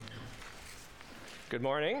Good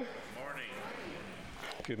morning. Good morning.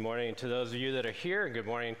 Good morning to those of you that are here, and good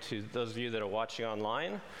morning to those of you that are watching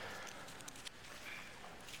online.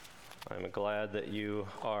 I'm glad that you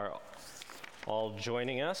are all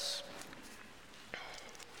joining us.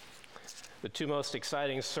 The two most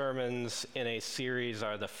exciting sermons in a series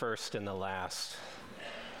are the first and the last.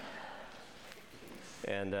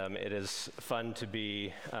 And it is fun to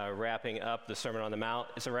be wrapping up the Sermon on the Mount.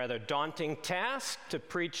 It's a rather daunting task to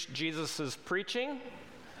preach Jesus' preaching.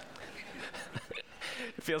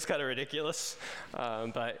 It feels kind of ridiculous,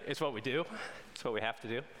 but it's what we do. It's what we have to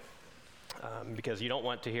do. Because you don't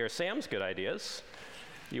want to hear Sam's good ideas.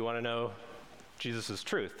 You want to know Jesus'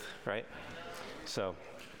 truth, right? So,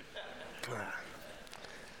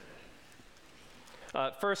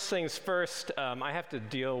 first things first, I have to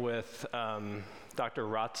deal with Dr.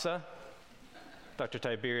 Ratza, Dr.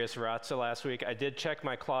 Tiberius Ratza last week. I did check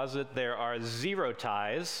my closet. There are 0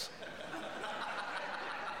 ties.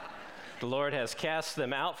 The Lord has cast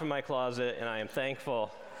them out from my closet, and I am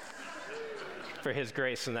thankful for his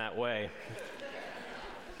grace in that way.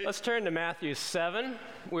 Let's turn to Matthew 7.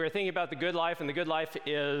 We were thinking about the good life, and the good life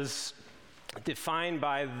is defined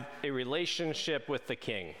by a relationship with the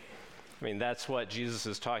King. I mean, that's what Jesus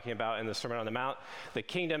is talking about in the Sermon on the Mount. The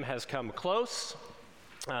kingdom has come close.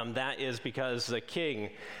 That is because the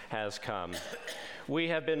King has come. We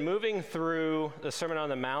have been moving through the Sermon on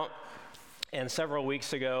the Mount, and several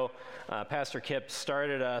weeks ago, Pastor Kip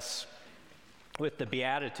started us with the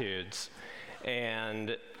Beatitudes.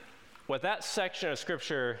 And what that section of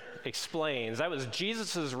Scripture explains, that was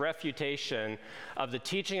Jesus' refutation of the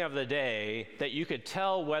teaching of the day, that you could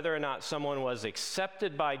tell whether or not someone was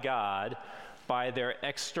accepted by God by their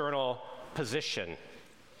external position.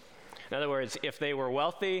 In other words, if they were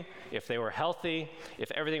wealthy, if they were healthy,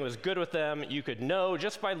 if everything was good with them, you could know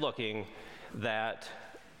just by looking that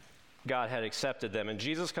God had accepted them. And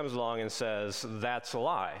Jesus comes along and says, that's a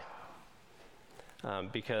lie.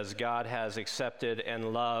 Because God has accepted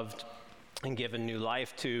and loved and given new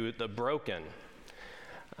life to the broken.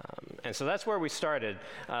 And so that's where we started.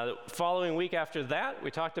 The following week after that, we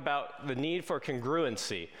talked about the need for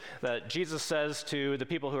congruency. That Jesus says to the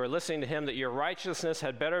people who are listening to him that your righteousness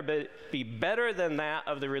had better be better than that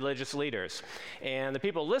of the religious leaders. And the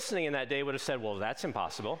people listening in that day would have said, well, that's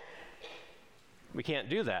impossible. We can't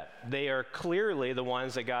do that. They are clearly the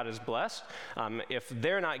ones that God has blessed. If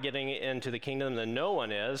they're not getting into the kingdom, then no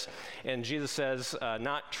one is. And Jesus says,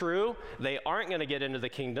 not true. They aren't going to get into the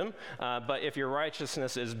kingdom. But if your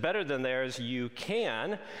righteousness is better than theirs, you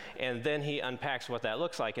can. And then he unpacks what that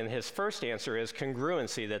looks like. And his first answer is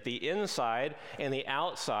congruency, that the inside and the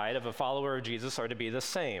outside of a follower of Jesus are to be the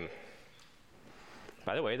same.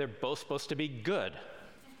 By the way, they're both supposed to be good.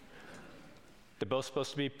 They're both supposed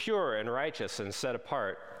to be pure and righteous and set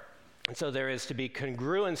apart. And so there is to be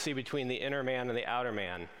congruency between the inner man and the outer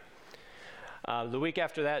man. The week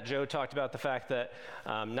after that, Joe talked about the fact that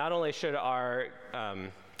not only should our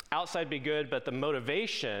outside be good, but the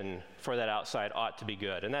motivation for that outside ought to be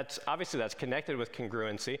good. And that's connected with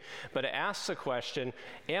congruency, but it asks the question,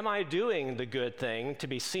 am I doing the good thing to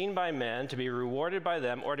be seen by men, to be rewarded by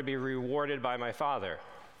them, or to be rewarded by my Father?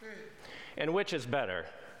 And which is better?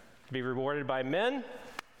 To be rewarded by men,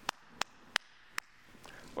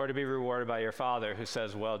 or to be rewarded by your Father who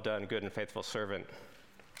says, well done, good and faithful servant?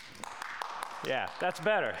 Yeah, that's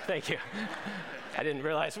better. Thank you. I didn't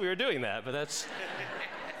realize we were doing that, but that's...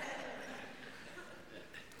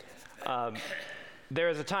 There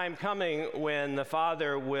is a time coming when the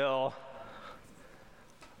Father will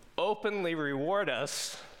openly reward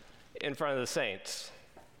us in front of the saints.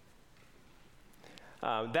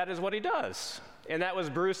 That is what he does. And that was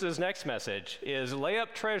Bruce's next message, is lay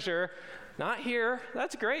up treasure, not here,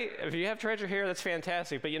 that's great. If you have treasure here, that's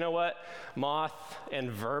fantastic. But you know what? Moth and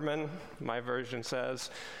vermin, my version says,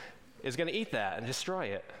 is going to eat that and destroy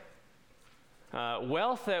it.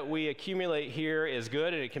 Wealth that we accumulate here is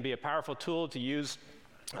good, and it can be a powerful tool to use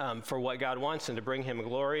for what God wants and to bring him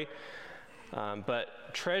glory.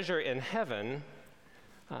 But treasure in heaven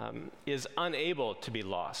is unable to be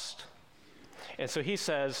lost. And so he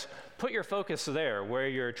says, put your focus there. Where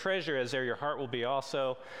your treasure is, there your heart will be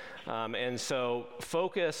also. And so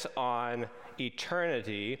focus on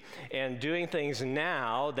eternity and doing things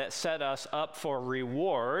now that set us up for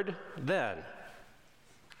reward then.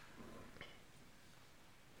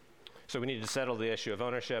 So we need to settle the issue of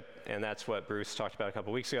ownership, and that's what Bruce talked about a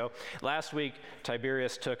couple weeks ago. Last week,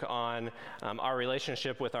 Tiberius took on our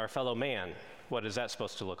relationship with our fellow man. What is that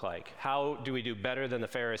supposed to look like? How do we do better than the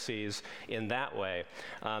Pharisees in that way?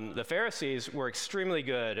 The Pharisees were extremely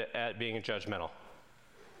good at being judgmental.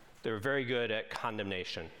 They were very good at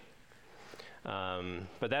condemnation.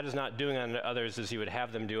 But that is not doing unto others as you would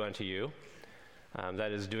have them do unto you.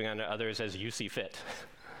 That is doing unto others as you see fit.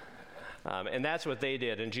 And that's what they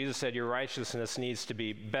did. And Jesus said, your righteousness needs to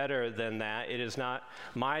be better than that. It is not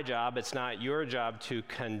my job, it's not your job to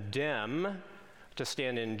condemn, to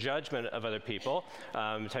stand in judgment of other people.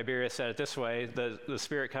 Tiberius said it this way, the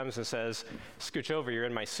Spirit comes and says, scooch over, you're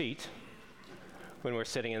in my seat, when we're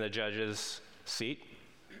sitting in the judge's seat.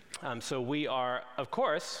 So we are, of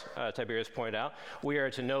course, Tiberius pointed out, we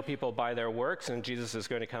are to know people by their works, and Jesus is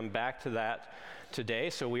going to come back to that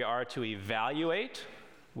today. So we are to evaluate.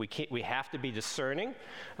 We have to be discerning,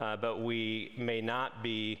 but we may not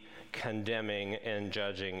be condemning and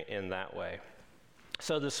judging in that way.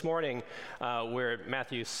 So this morning, we're at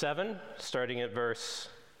Matthew 7, starting at verse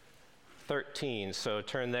 13. So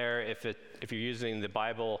turn there. If you're using the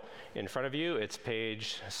Bible in front of you, it's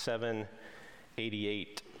page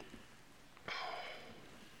 788.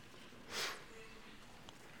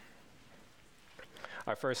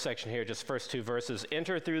 Our first section here, just first two verses.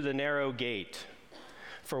 Enter through the narrow gate,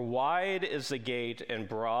 for wide is the gate and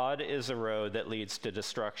broad is the road that leads to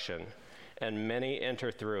destruction, and many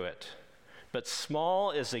enter through it. But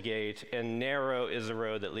small is the gate and narrow is the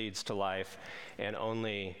road that leads to life, and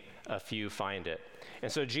only a few find it.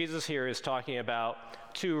 And so Jesus here is talking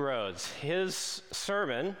about two roads. His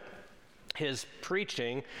sermon, his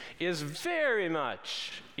preaching, is very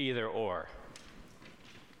much either or.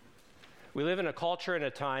 We live in a culture and a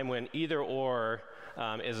time when either or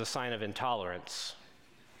is a sign of intolerance.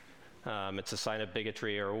 It's a sign of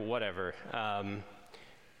bigotry or whatever.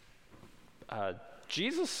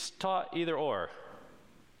 Jesus taught either or,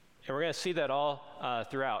 and we're going to see that all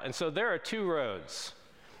throughout. And so there are two roads,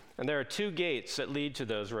 and there are two gates that lead to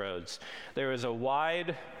those roads. There is a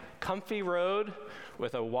wide, comfy road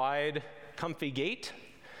with a wide, comfy gate,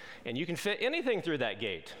 and you can fit anything through that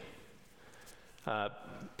gate.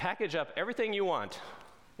 Package up everything you want,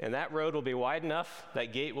 and that road will be wide enough,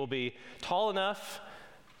 that gate will be tall enough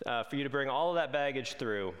for you to bring all of that baggage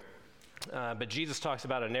through. But Jesus talks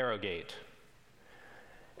about a narrow gate.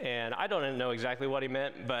 And I don't know exactly what he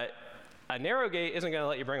meant, but a narrow gate isn't going to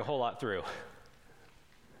let you bring a whole lot through.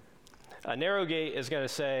 A narrow gate is going to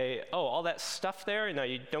say, oh, all that stuff there, no,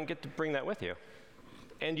 you don't get to bring that with you.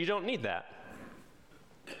 And you don't need that.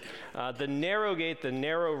 The narrow gate, the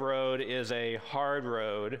narrow road is a hard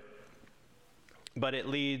road, but it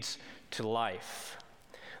leads to life.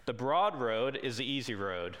 The broad road is the easy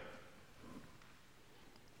road.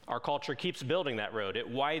 Our culture keeps building that road. It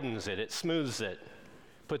widens it, it smooths it,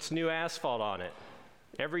 puts new asphalt on it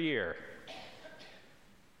every year.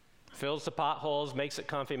 Fills the potholes, makes it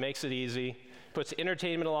comfy, makes it easy, puts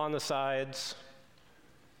entertainment along the sides,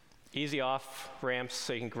 easy off ramps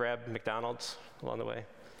so you can grab McDonald's along the way.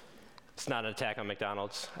 It's not an attack on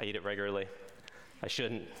McDonald's. I eat it regularly. I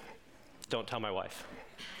shouldn't. Don't tell my wife.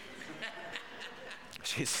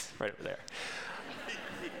 She's right over there.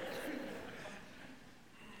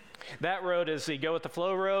 That road is the go with the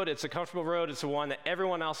flow road. It's a comfortable road. It's the one that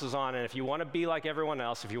everyone else is on. And if you want to be like everyone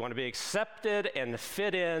else, if you want to be accepted and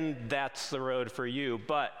fit in, that's the road for you.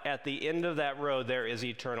 But at the end of that road, there is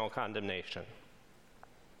eternal condemnation.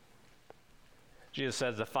 Jesus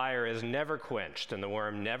says the fire is never quenched and the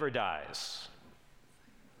worm never dies.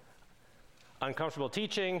 Uncomfortable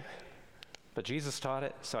teaching, but Jesus taught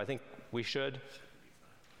it, so I think we should.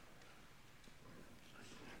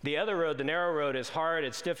 The other road, the narrow road, is hard,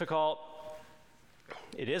 it's difficult,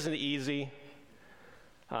 it isn't easy,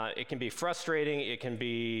 it can be frustrating, it can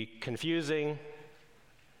be confusing,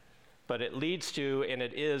 but it leads to, and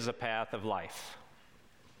it is a path of life,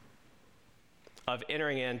 of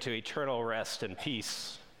entering into eternal rest and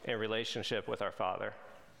peace in relationship with our Father.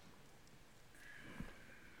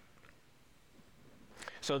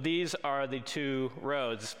 So these are the two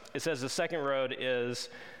roads. It says the second road is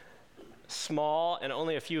small and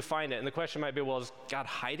only a few find it. And the question might be, well, is God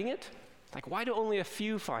hiding it? Like, why do only a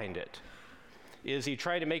few find it? Is he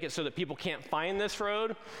trying to make it so that people can't find this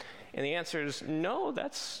road? And the answer is no,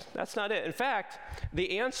 that's not it. In fact,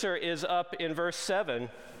 the answer is up in verse 7.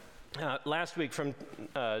 Last week from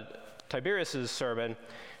Tiberius' sermon,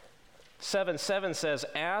 7:7 says,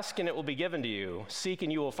 ask and it will be given to you. Seek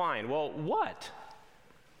and you will find. Well, what?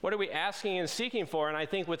 What are we asking and seeking for? And I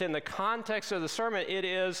think within the context of the sermon, it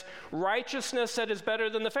is righteousness that is better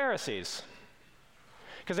than the Pharisees.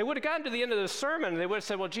 Because they would have gotten to the end of the sermon, and they would have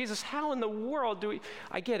said, well, Jesus, how in the world do we,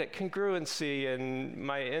 I get it, congruency and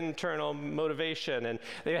my internal motivation. And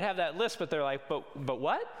they would have that list, but they're like, but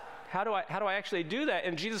what? How do I actually do that?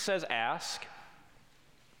 And Jesus says, ask.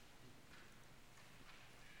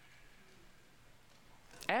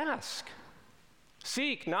 Ask.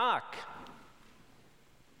 Seek, knock.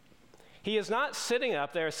 He is not sitting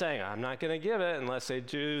up there saying, I'm not going to give it unless they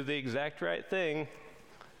do the exact right thing.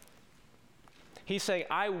 He's saying,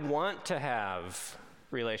 I want to have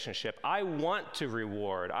relationship. I want to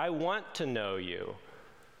reward. I want to know you.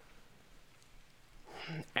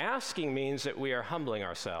 Asking means that we are humbling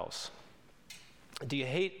ourselves. Do you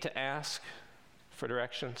hate to ask for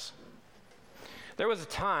directions? There was a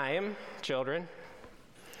time, children,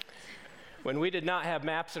 when we did not have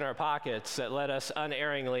maps in our pockets that led us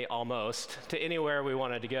unerringly almost to anywhere we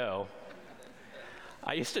wanted to go.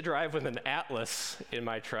 I used to drive with an atlas in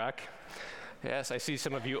my truck. Yes, I see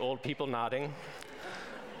some of you old people nodding.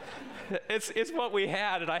 It's what we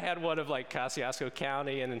had, and I had one of like Kosciuszko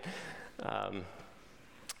County, and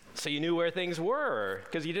so you knew where things were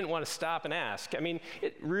because you didn't want to stop and ask. I mean,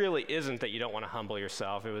 it really isn't that you don't want to humble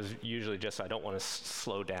yourself. It was usually just I don't want to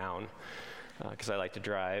slow down because I like to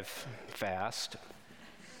drive fast.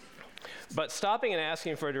 But stopping and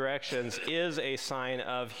asking for directions is a sign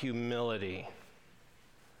of humility.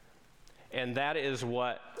 And that is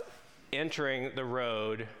what entering the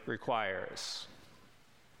road requires.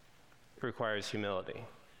 It requires humility.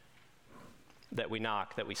 That we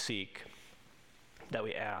knock, that we seek, that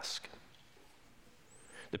we ask.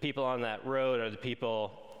 The people on that road are the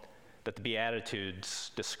people that the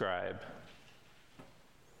Beatitudes describe.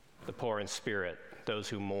 The poor in spirit, those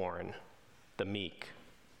who mourn, the meek.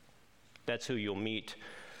 That's who you'll meet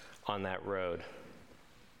on that road.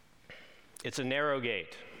 It's a narrow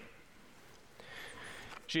gate.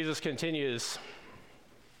 Jesus continues,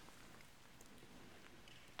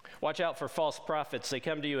 watch out for false prophets. They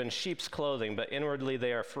come to you in sheep's clothing, but inwardly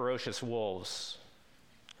they are ferocious wolves.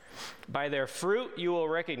 By their fruit you will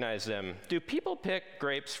recognize them. Do people pick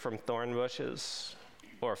grapes from thorn bushes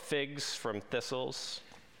or figs from thistles?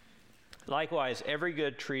 Likewise, every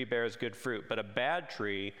good tree bears good fruit, but a bad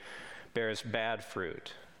tree bears bad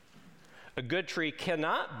fruit. A good tree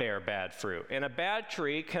cannot bear bad fruit, and a bad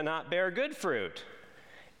tree cannot bear good fruit.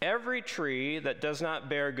 Every tree that does not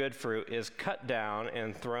bear good fruit is cut down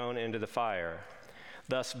and thrown into the fire.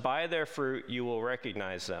 Thus, by their fruit you will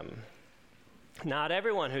recognize them. Not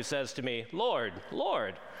everyone who says to me, Lord,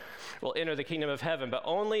 Lord, will enter the kingdom of heaven, but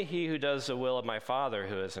only he who does the will of my Father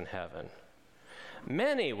who is in heaven.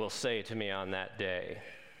 Many will say to me on that day,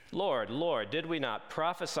 Lord, Lord, did we not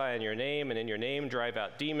prophesy in your name, and in your name drive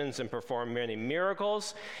out demons and perform many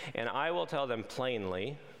miracles? And I will tell them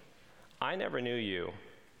plainly, I never knew you.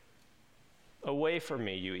 Away from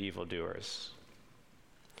me, you evildoers.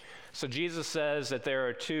 So Jesus says that there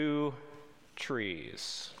are two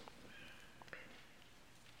trees.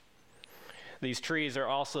 These trees are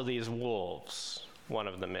also these wolves. One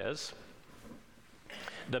of them is.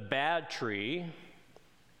 The bad tree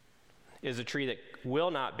is a tree that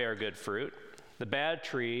will not bear good fruit. The bad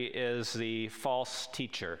tree is the false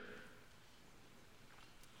teacher.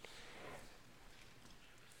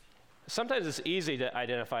 Sometimes it's easy to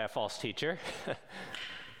identify a false teacher.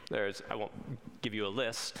 I won't give you a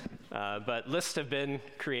list, but lists have been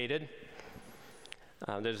created.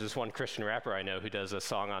 There's this one Christian rapper I know who does a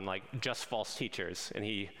song on like just false teachers, and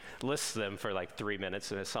he lists them for like 3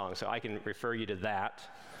 minutes in his song, so I can refer you to that.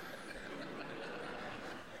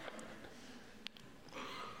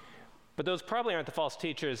 But those probably aren't the false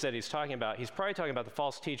teachers that he's talking about. He's probably talking about the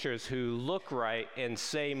false teachers who look right and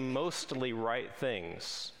say mostly right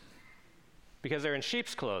things because they're in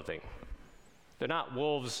sheep's clothing. They're not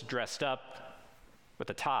wolves dressed up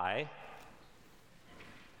with a tie.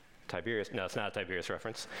 Tiberius, no, it's not a Tiberius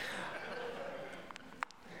reference.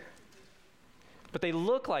 But they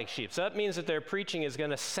look like sheep, so that means that their preaching is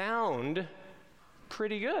going to sound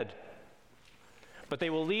pretty good. But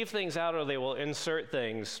they will leave things out, or they will insert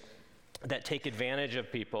things that take advantage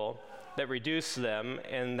of people, that reduce them,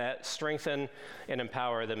 and that strengthen and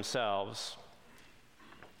empower themselves.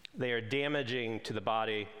 They are damaging to the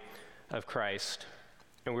body of Christ,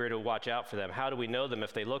 and we're to watch out for them. How do we know them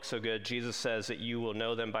if they look so good? Jesus says that you will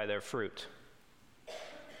know them by their fruit.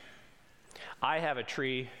 I have a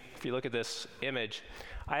tree, if you look at this image,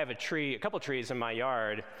 I have a couple trees in my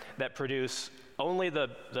yard that produce only the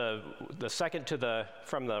second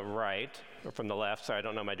from the right, or from the left, sorry, I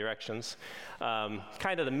don't know my directions,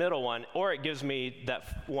 kind of the middle one, or it gives me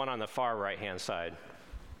that one on the far right-hand side.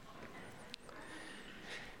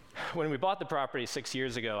 When we bought the property 6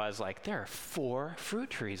 years ago, I was like, there are 4 fruit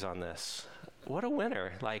trees on this. What a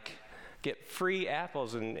winner. Like, get free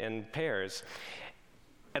apples and pears.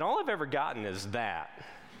 And all I've ever gotten is that.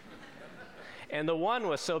 And the one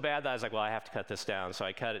was so bad that I was like, well, I have to cut this down. So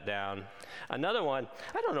I cut it down. Another one,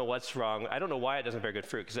 I don't know what's wrong. I don't know why it doesn't bear good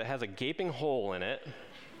fruit, because it has a gaping hole in it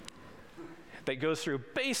that goes through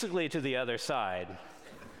basically to the other side.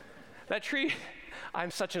 that tree,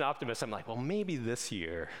 I'm such an optimist. I'm like, well, maybe this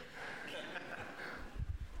year.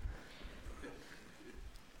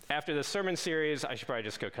 After the sermon series, I should probably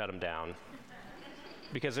just go cut them down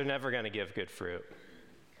because they're never going to give good fruit.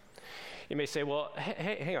 You may say, well,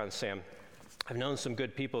 hang on, Sam. I've known some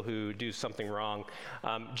good people who do something wrong.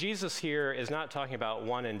 Jesus here is not talking about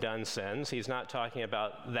one and done sins. He's not talking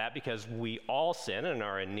about that because we all sin and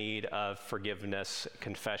are in need of forgiveness,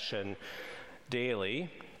 confession daily,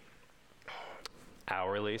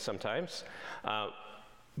 hourly sometimes.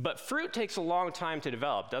 But fruit takes a long time to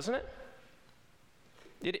develop, doesn't it?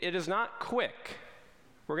 It is not quick.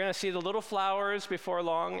 We're going to see the little flowers before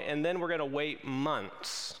long, and then we're going to wait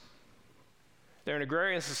months. They're an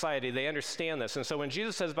agrarian society. They understand this. And so when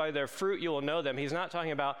Jesus says, by their fruit you will know them, he's not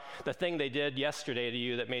talking about the thing they did yesterday to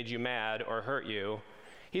you that made you mad or hurt you.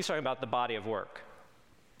 He's talking about the body of work.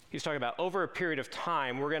 He's talking about over a period of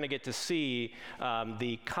time, we're going to get to see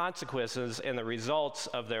the consequences and the results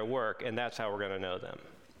of their work, and that's how we're going to know them.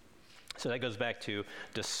 So that goes back to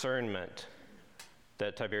discernment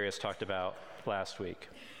that Tiberius talked about last week.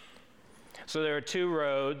 So there are two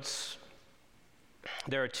roads,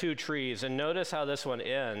 there are two trees, and notice how this one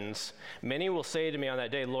ends. Many will say to me on that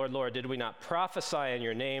day, Lord, Lord, did we not prophesy in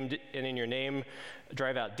your name, and in your name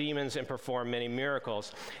drive out demons and perform many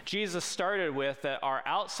miracles? Jesus started with that our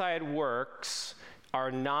outside works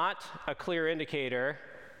are not a clear indicator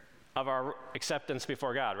of our acceptance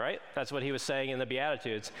before God, right? That's what he was saying in the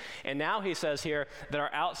Beatitudes. And now he says here that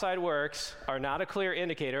our outside works are not a clear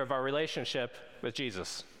indicator of our relationship with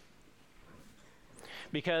Jesus.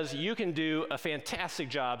 Because you can do a fantastic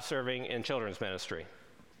job serving in children's ministry.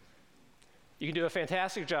 You can do a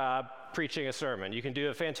fantastic job preaching a sermon. You can do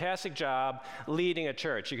a fantastic job leading a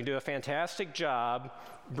church. You can do a fantastic job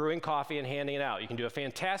brewing coffee and handing it out. You can do a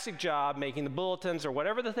fantastic job making the bulletins or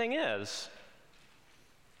whatever the thing is.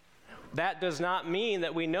 That does not mean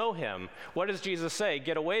that we know him. What does Jesus say?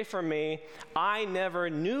 Get away from me. I never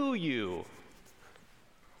knew you.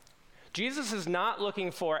 Jesus is not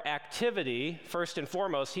looking for activity, first and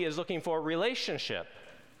foremost. He is looking for relationship.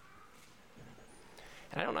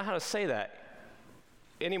 And I don't know how to say that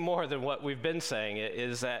any more than what we've been saying,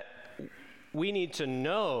 is that we need to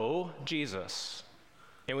know Jesus,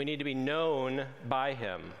 and we need to be known by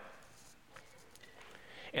him.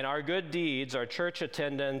 And our good deeds, our church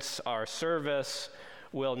attendance, our service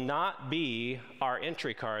will not be our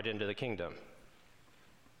entry card into the kingdom.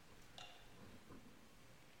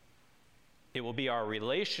 It will be our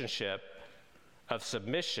relationship of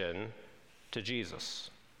submission to Jesus.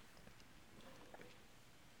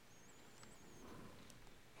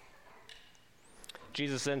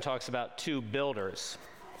 Jesus then talks about two builders.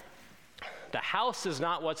 The house is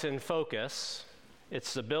not what's in focus.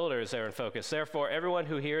 It's the builders that are in focus. Therefore, everyone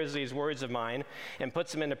who hears these words of mine and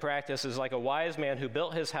puts them into practice is like a wise man who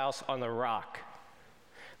built his house on the rock.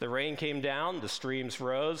 The rain came down, the streams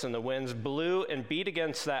rose, and the winds blew and beat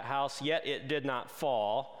against that house, yet it did not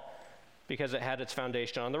fall because it had its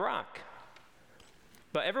foundation on the rock.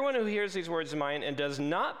 But everyone who hears these words of mine and does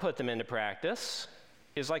not put them into practice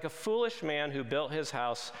is like a foolish man who built his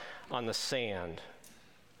house on the sand.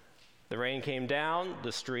 The rain came down,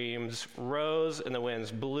 the streams rose, and the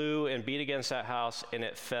winds blew and beat against that house, and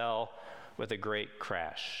it fell with a great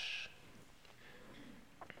crash.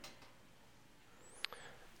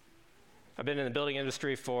 I've been in the building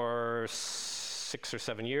industry for 6 or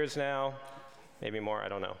 7 years now, maybe more, I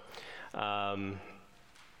don't know.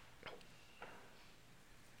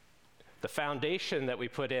 The foundation that we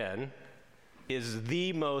put in is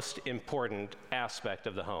the most important aspect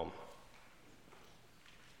of the home.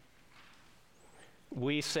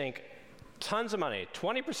 We sink tons of money.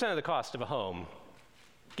 20% of the cost of a home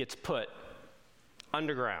gets put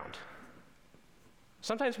underground.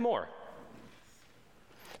 Sometimes more,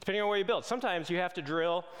 depending on where you build. Sometimes you have to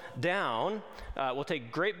drill down. We'll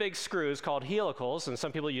take great big screws called helicals, and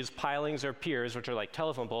some people use pilings or piers, which are like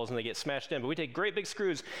telephone poles, and they get smashed in. But we take great big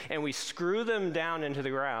screws, and we screw them down into the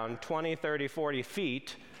ground 20, 30, 40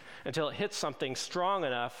 feet until it hits something strong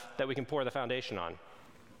enough that we can pour the foundation on.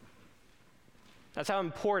 That's how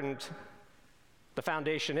important the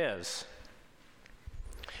foundation is.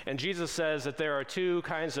 And Jesus says that there are two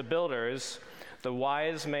kinds of builders, the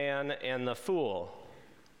wise man and the fool.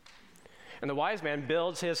 And the wise man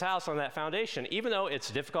builds his house on that foundation, even though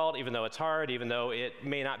it's difficult, even though it's hard, even though it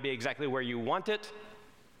may not be exactly where you want it.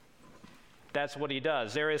 That's what he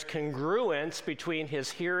does. There is congruence between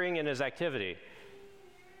his hearing and his activity.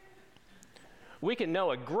 We can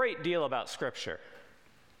know a great deal about Scripture.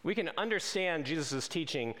 We can understand Jesus'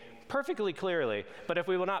 teaching perfectly clearly, but if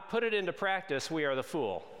we will not put it into practice, we are the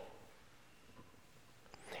fool.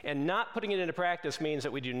 And not putting it into practice means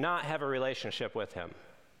that we do not have a relationship with him.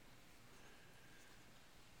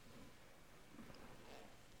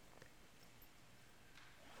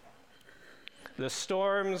 The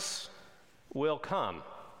storms will come.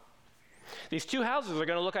 These two houses are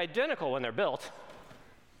going to look identical when they're built.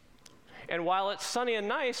 And while it's sunny and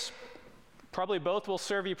nice, probably both will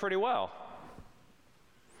serve you pretty well.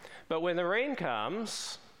 But when the rain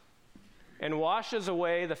comes and washes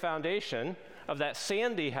away the foundation of that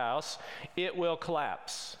sandy house, it will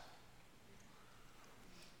collapse.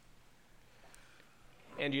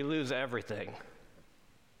 And you lose everything.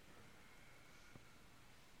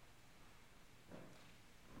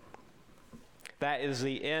 That is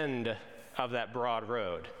the end of that broad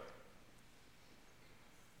road.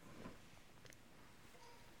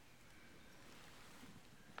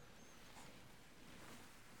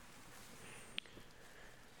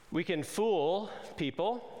 We can fool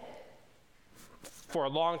people for a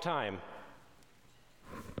long time.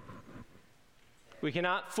 We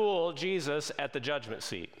cannot fool Jesus at the judgment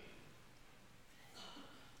seat.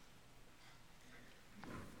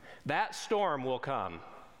 That storm will come.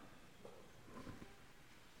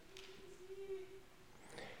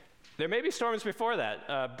 There may be storms before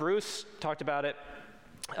that. Bruce talked about it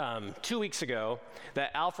 2 weeks ago,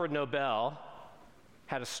 that Alfred Nobel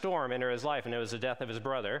had a storm enter his life, and it was the death of his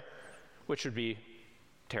brother, which would be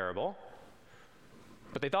terrible.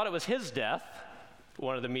 But they thought it was his death,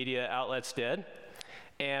 one of the media outlets did,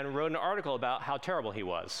 and wrote an article about how terrible he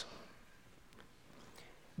was.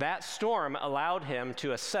 That storm allowed him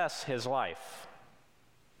to assess his life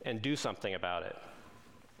and do something about it.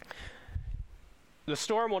 The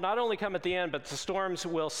storm will not only come at the end, but the storms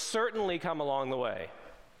will certainly come along the way.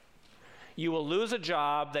 You will lose a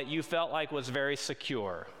job that you felt like was very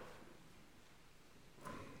secure.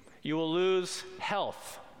 You will lose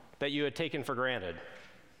health that you had taken for granted.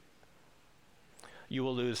 You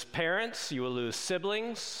will lose parents, you will lose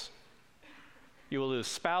siblings, you will lose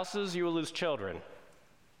spouses, you will lose children.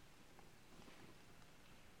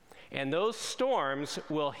 And those storms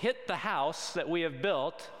will hit the house that we have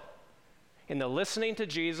built in the listening to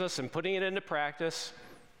Jesus and putting it into practice,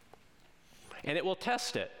 and it will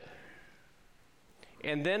test it.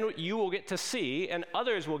 And then you will get to see, and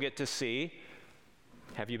others will get to see,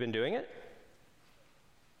 have you been doing it?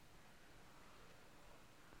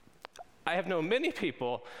 I have known many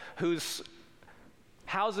people whose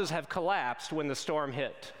houses have collapsed when the storm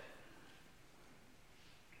hit.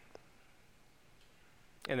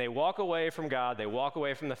 And they walk away from God, they walk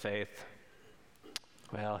away from the faith.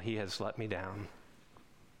 Well, he has let me down.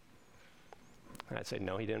 And I'd say,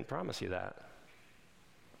 no, he didn't promise you that.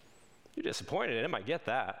 You're disappointed in him, I get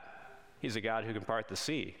that. He's a God who can part the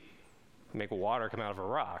sea, make water come out of a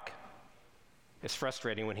rock. It's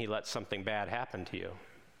frustrating when he lets something bad happen to you.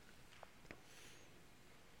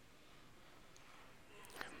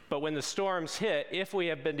 But when the storms hit, if we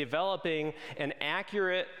have been developing an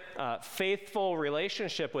accurate, faithful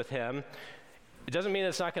relationship with him, it doesn't mean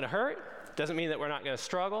it's not going to hurt. It doesn't mean that we're not going to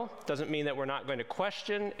struggle. It doesn't mean that we're not going to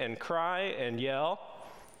question and cry and yell.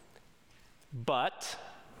 But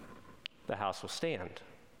the house will stand.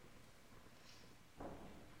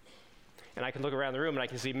 And I can look around the room and I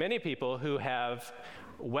can see many people who have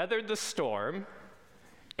weathered the storm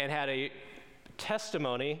and had a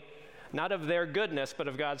testimony, not of their goodness, but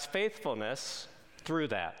of God's faithfulness through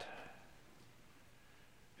that.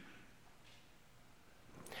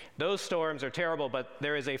 Those storms are terrible, but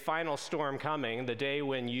there is a final storm coming, the day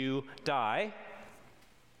when you die.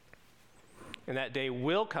 And that day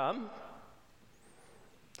will come.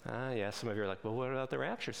 Yeah, some of you are like, well, what about the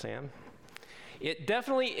rapture, Sam? It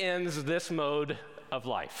definitely ends this mode of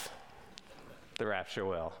life. The rapture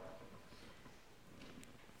will.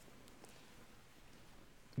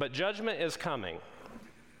 But judgment is coming.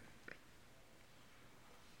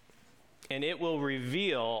 And it will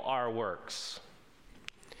reveal our works.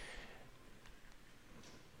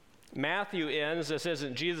 Matthew ends, this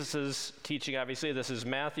isn't Jesus' teaching, obviously, this is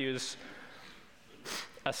Matthew's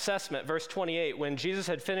assessment. Verse 28, when Jesus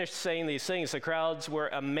had finished saying these things, the crowds were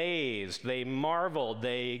amazed. They marveled.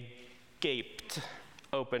 They gaped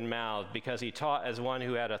open-mouthed because he taught as one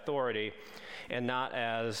who had authority and not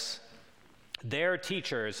as their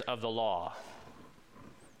teachers of the law.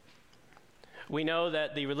 We know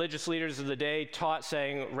that the religious leaders of the day taught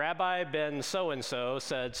saying, Rabbi Ben so-and-so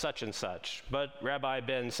said such and such, but Rabbi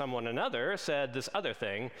Ben someone another said this other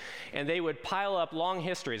thing, and they would pile up long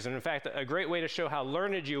histories. And in fact, a great way to show how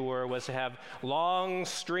learned you were was to have long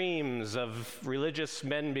streams of religious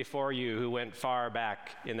men before you who went far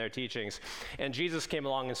back in their teachings. And Jesus came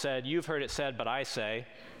along and said, you've heard it said, but I say.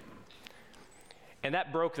 And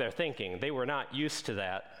that broke their thinking. They were not used to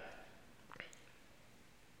that.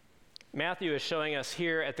 Matthew is showing us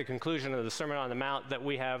here at the conclusion of the Sermon on the Mount that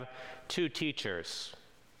we have two teachers.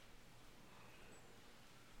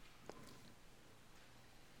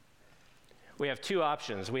 We have two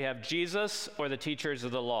options. We have Jesus or the teachers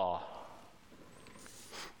of the law.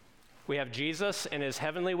 We have Jesus and his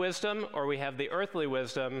heavenly wisdom, or we have the earthly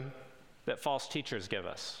wisdom that false teachers give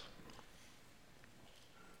us.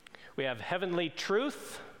 We have heavenly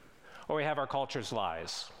truth, or we have our culture's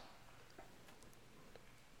lies.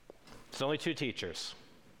 There's only two teachers.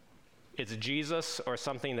 It's Jesus or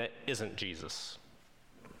something that isn't Jesus.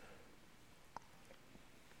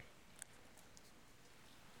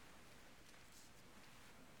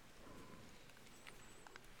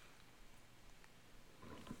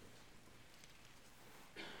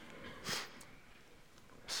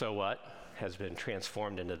 So what has been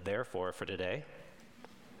transformed into therefore for today?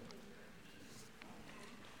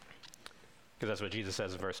 Because that's what Jesus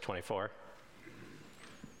says in verse 24.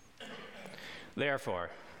 Therefore,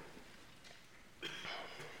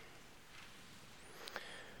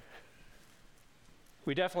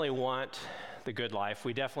 we definitely want the good life.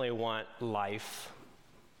 We definitely want life.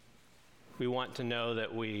 We want to know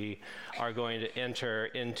that we are going to enter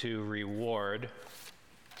into reward.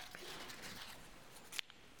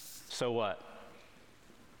 So what?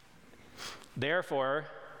 Therefore,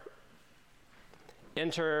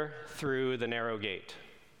 enter through the narrow gate.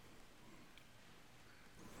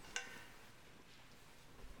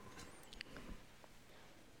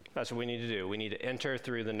 That's what we need to do. We need to enter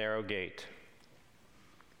through the narrow gate.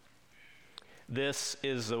 This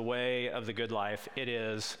is the way of the good life. It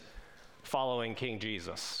is following King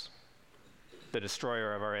Jesus, the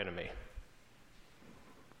destroyer of our enemy.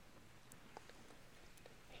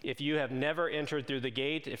 If you have never entered through the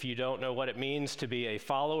gate, if you don't know what it means to be a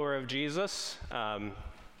follower of Jesus, I'm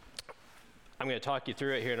going to talk you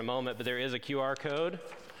through it here in a moment, but there is a QR code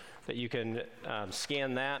that you can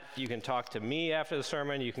scan that. You can talk to me after the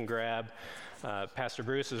sermon. You can grab, Pastor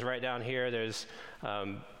Bruce is right down here. There's,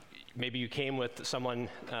 maybe you came with someone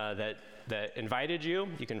that invited you.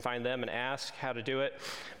 You can find them and ask how to do it.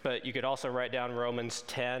 But you could also write down Romans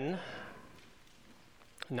 10,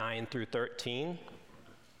 9 through 13.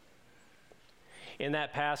 In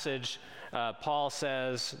that passage, Paul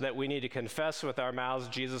says that we need to confess with our mouths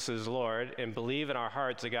Jesus is Lord and believe in our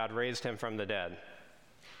hearts that God raised him from the dead.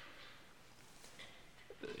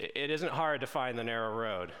 It isn't hard to find the narrow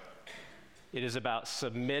road. It is about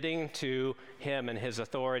submitting to him and his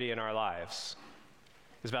authority in our lives.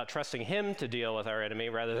 It's about trusting him to deal with our enemy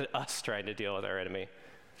rather than us trying to deal with our enemy.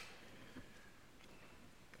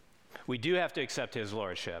 We do have to accept his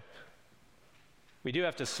lordship. We do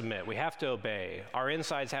have to submit. We have to obey. Our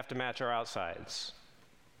insides have to match our outsides.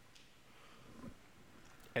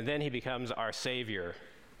 And then he becomes our Savior.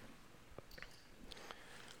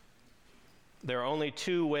 There are only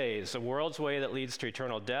two ways, the world's way that leads to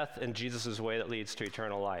eternal death and Jesus' way that leads to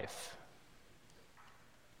eternal life.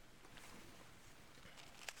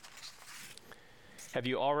 Have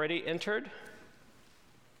you already entered?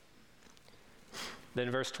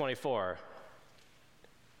 Then verse 24.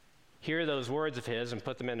 Hear those words of his and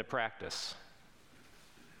put them into practice.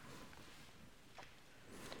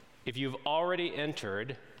 If you've already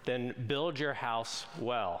entered, then build your house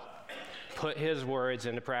well. Put his words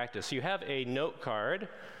into practice. You have a note card.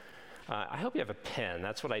 I hope you have a pen.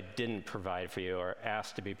 That's what I didn't provide for you or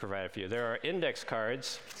asked to be provided for you. There are index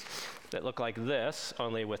cards that look like this,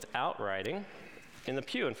 only without writing, in the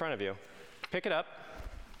pew in front of you. Pick it up.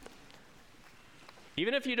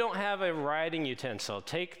 Even if you don't have a writing utensil,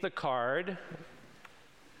 take the card,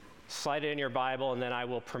 slide it in your Bible, and then I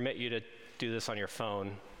will permit you to do this on your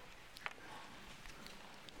phone.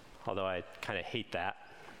 Although I kind of hate that.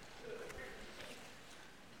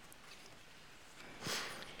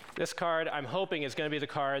 This card, I'm hoping, is going to be the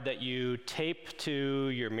card that you tape to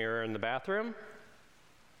your mirror in the bathroom,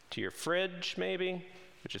 to your fridge, maybe,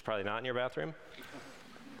 which is probably not in your bathroom.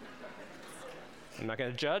 I'm not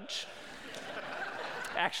going to judge.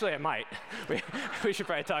 Actually, I might. We should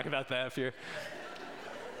probably talk about that if your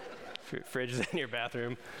fridge is in your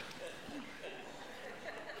bathroom.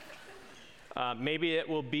 Maybe it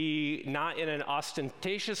will be not in an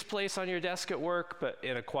ostentatious place on your desk at work, but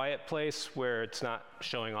in a quiet place where it's not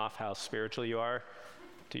showing off how spiritual you are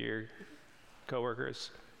to your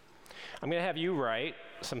coworkers. I'm going to have you write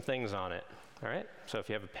some things on it, all right? So if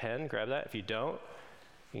you have a pen, grab that. If you don't,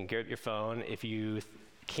 you can get your phone. If you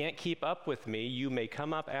can't keep up with me, you may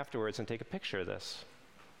come up afterwards and take a picture of this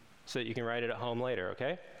so that you can write it at home later,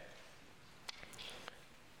 okay?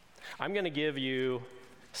 I'm going to give you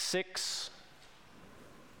 6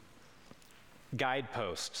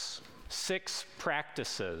 guideposts, 6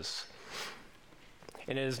 practices.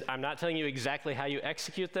 And I'm not telling you exactly how you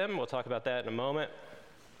execute them. We'll talk about that in a moment.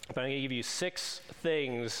 But I'm going to give you 6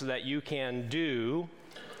 things that you can do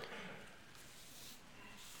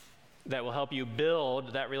that will help you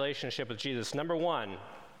build that relationship with Jesus. Number 1,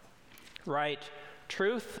 write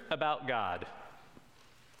truth about God.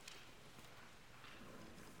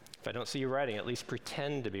 If I don't see you writing, at least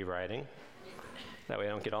pretend to be writing. That way I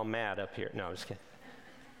don't get all mad up here. No, I'm just kidding.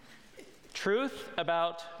 Truth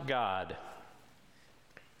about God.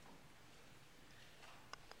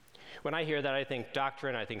 When I hear that, I think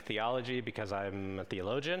doctrine, I think theology, because I'm a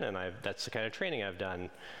theologian, and that's the kind of training I've done.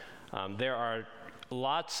 There are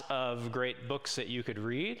lots of great books that you could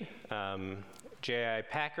read. J.I.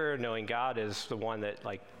 Packer, Knowing God, is the one that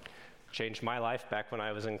changed my life back when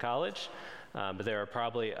I was in college. But there are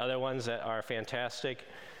probably other ones that are fantastic.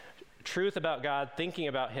 Truth about God, thinking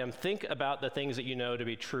about Him. Think about the things that you know to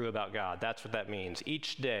be true about God. That's what that means.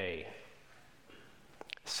 Each day,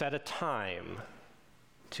 set a time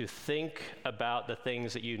to think about the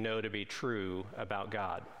things that you know to be true about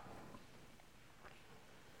God.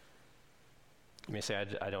 You may say,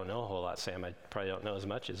 I don't know a whole lot, Sam. I probably don't know as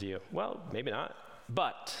much as you. Well, maybe not.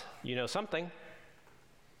 But you know something.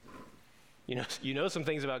 You know some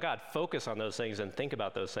things about God. Focus on those things and think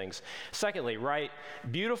about those things. Secondly, write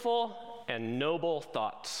beautiful and noble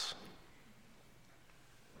thoughts.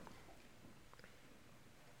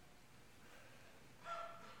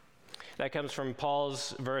 That comes from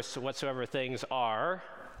Paul's verse, whatsoever things are.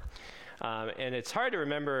 And it's hard to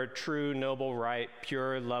remember true, noble, right,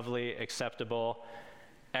 pure, lovely, acceptable,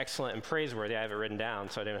 excellent, and praiseworthy. I have it written down,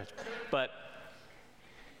 so I didn't. But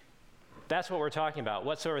that's what we're talking about.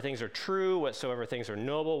 Whatsoever things are true, whatsoever things are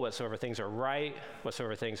noble, whatsoever things are right,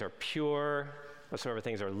 whatsoever things are pure, whatsoever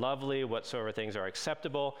things are lovely, whatsoever things are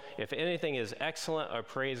acceptable. If anything is excellent or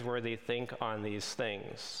praiseworthy, think on these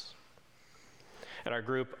things. At our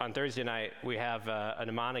group on Thursday night, we have a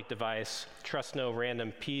mnemonic device: trust no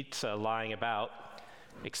random pizza lying about,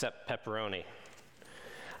 except pepperoni.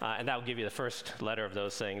 And that will give you the first letter of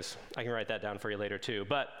those things. I can write that down for you later too.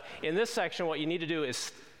 But in this section, what you need to do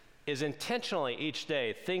is intentionally each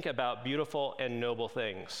day think about beautiful and noble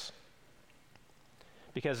things.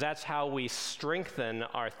 Because that's how we strengthen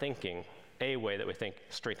our thinking, a way that we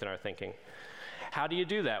strengthen our thinking. How do you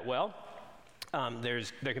do that? Well, there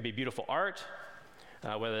can be beautiful art,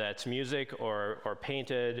 whether that's music or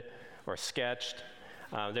painted or sketched.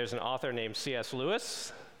 There's an author named C.S.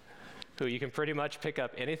 Lewis, who you can pretty much pick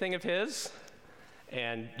up anything of his,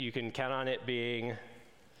 and you can count on it being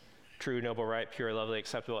true, noble, right, pure, lovely,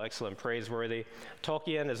 acceptable, excellent, praiseworthy.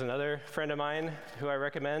 Tolkien is another friend of mine who I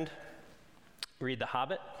recommend. Read The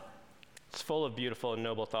Hobbit. It's full of beautiful and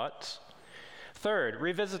noble thoughts. Third,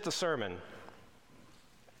 revisit the sermon.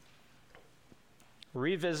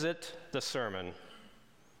 Revisit the sermon.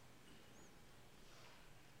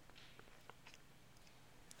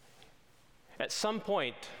 At some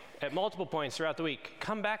point, at multiple points throughout the week,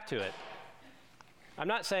 come back to it. I'm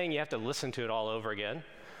not saying you have to listen to it all over again,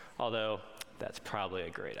 although that's probably a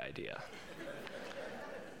great idea.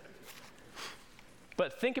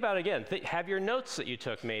 But think about it again. Have your notes that you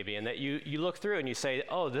took maybe, and that you look through and you say,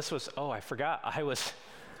 I forgot,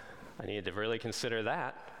 I needed to really consider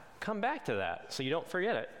that. Come back to that so you don't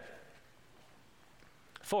forget it.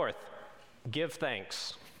 Fourth, give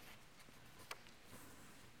thanks.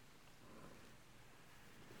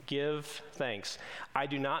 Give thanks. I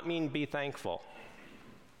do not mean be thankful.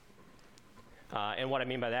 And what I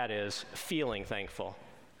mean by that is feeling thankful.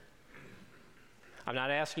 I'm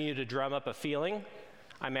not asking you to drum up a feeling.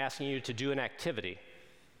 I'm asking you to do an activity.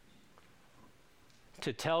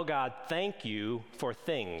 To tell God thank you for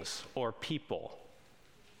things or people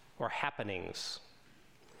or happenings.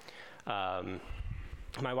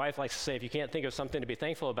 My wife likes to say, if you can't think of something to be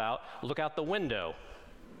thankful about, look out the window.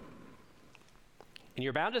 And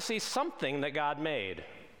you're bound to see something that God made.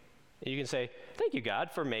 And you can say, thank you, God,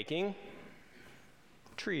 for making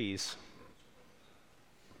trees.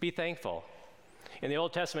 Be thankful. In the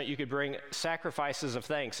Old Testament, you could bring sacrifices of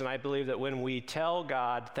thanks, and I believe that when we tell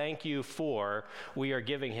God thank you for, we are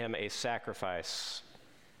giving him a sacrifice.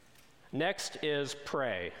 Next is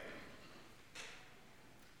pray.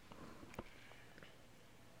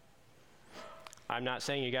 I'm not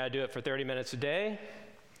saying you got to do it for 30 minutes a day.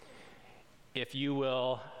 If you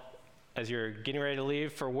will, as you're getting ready to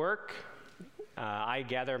leave for work, I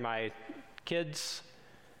gather my kids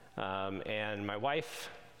and my wife,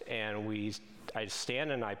 and I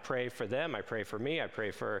stand and I pray for them. I pray for me. I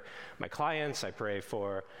pray for my clients. I pray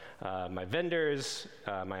for my vendors,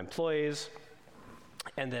 my employees,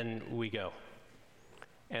 and then we go.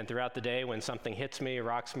 And throughout the day, when something hits me,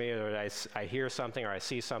 rocks me, or I hear something or I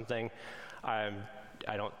see something, I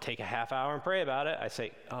don't take a half hour and pray about it. I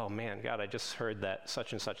say, oh man, God, I just heard that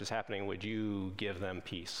such and such is happening. Would you give them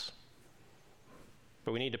peace?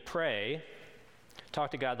 But we need to pray,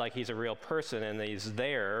 talk to God like he's a real person and that he's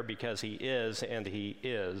there because he is and he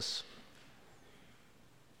is.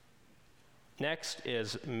 Next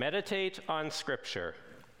is meditate on Scripture.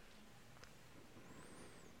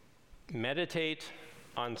 Meditate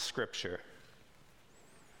on Scripture.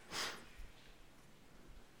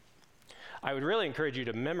 I would really encourage you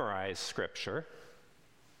to memorize Scripture.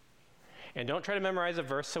 And don't try to memorize a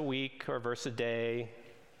verse a week or a verse a day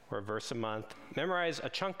or a verse a month. Memorize a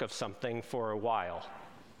chunk of something for a while.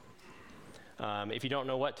 If you don't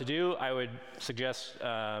know what to do, I would suggest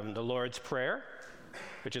the Lord's Prayer,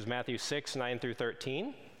 which is Matthew 6, 9 through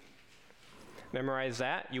 13. Memorize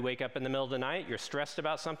that. You wake up in the middle of the night, you're stressed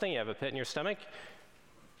about something, you have a pit in your stomach,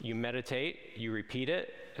 you meditate, you repeat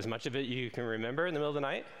it, as much of it you can remember in the middle of the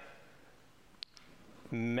night.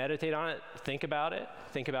 Meditate on it, think about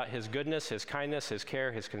his goodness, his kindness, his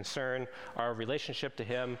care, his concern, our relationship to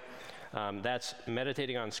him. That's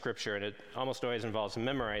meditating on Scripture, and it almost always involves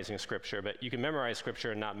memorizing Scripture, but you can memorize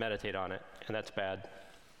Scripture and not meditate on it, and that's bad.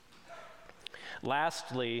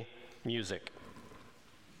 Lastly, music.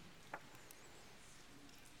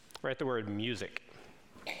 Write the word music.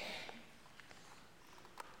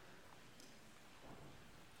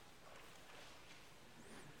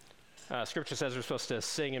 Scripture says we're supposed to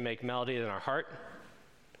sing and make melody in our heart.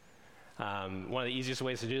 One of the easiest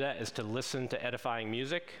ways to do that is to listen to edifying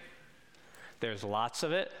music. There's lots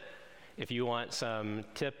of it. If you want some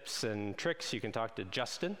tips and tricks, you can talk to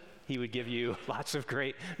Justin. He would give you lots of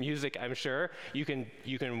great music, I'm sure. You can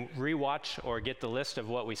rewatch or get the list of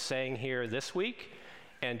what we sang here this week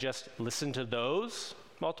and just listen to those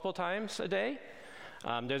multiple times a day.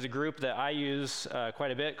 There's a group that I use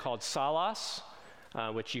quite a bit called Salas,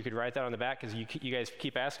 which you could write that on the back because you guys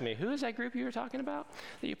keep asking me, who is that group you were talking about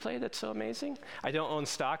that you play that's so amazing? I don't own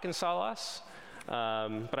stock in Salas,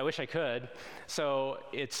 but I wish I could. So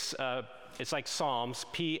it's like Psalms,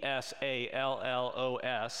 Psallos,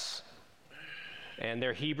 and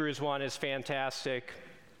their Hebrews one is fantastic.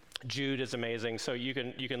 Jude is amazing, so you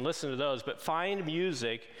can listen to those, but find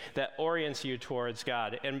music that orients you towards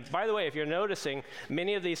God. And by the way, if you're noticing,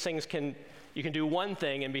 many of these things you can do one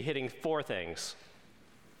thing and be hitting four things.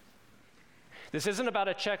 This isn't about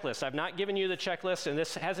a checklist. I've not given you the checklist, and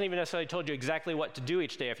this hasn't even necessarily told you exactly what to do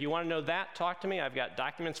each day. If you want to know that, talk to me. I've got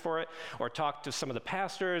documents for it, or talk to some of the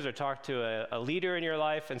pastors, or talk to a leader in your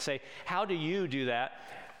life and say, how do you do that?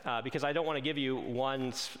 Because I don't want to give you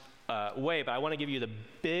one way, but I want to give you the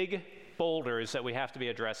big boulders that we have to be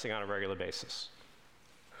addressing on a regular basis.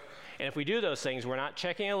 And if we do those things, we're not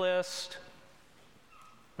checking a list,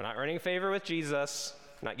 we're not earning favor with Jesus,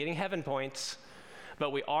 we're not getting heaven points,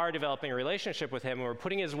 but we are developing a relationship with him, and we're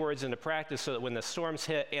putting his words into practice so that when the storms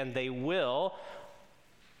hit, and they will,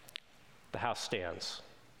 the house stands.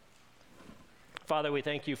 Father, we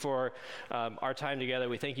thank you for our time together.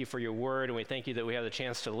 We thank you for your word, and we thank you that we have the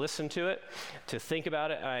chance to listen to it, to think about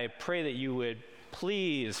it. I pray that you would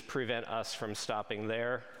please prevent us from stopping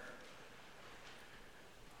there,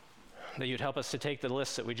 that you'd help us to take the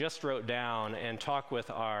list that we just wrote down and talk with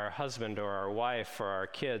our husband or our wife or our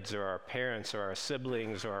kids or our parents or our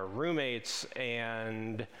siblings or our roommates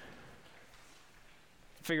and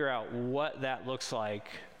figure out what that looks like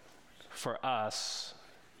for us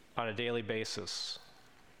on a daily basis.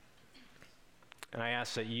 And I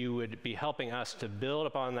ask that you would be helping us to build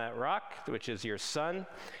upon that rock, which is your Son.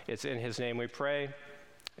 It's in his name we pray.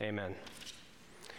 Amen.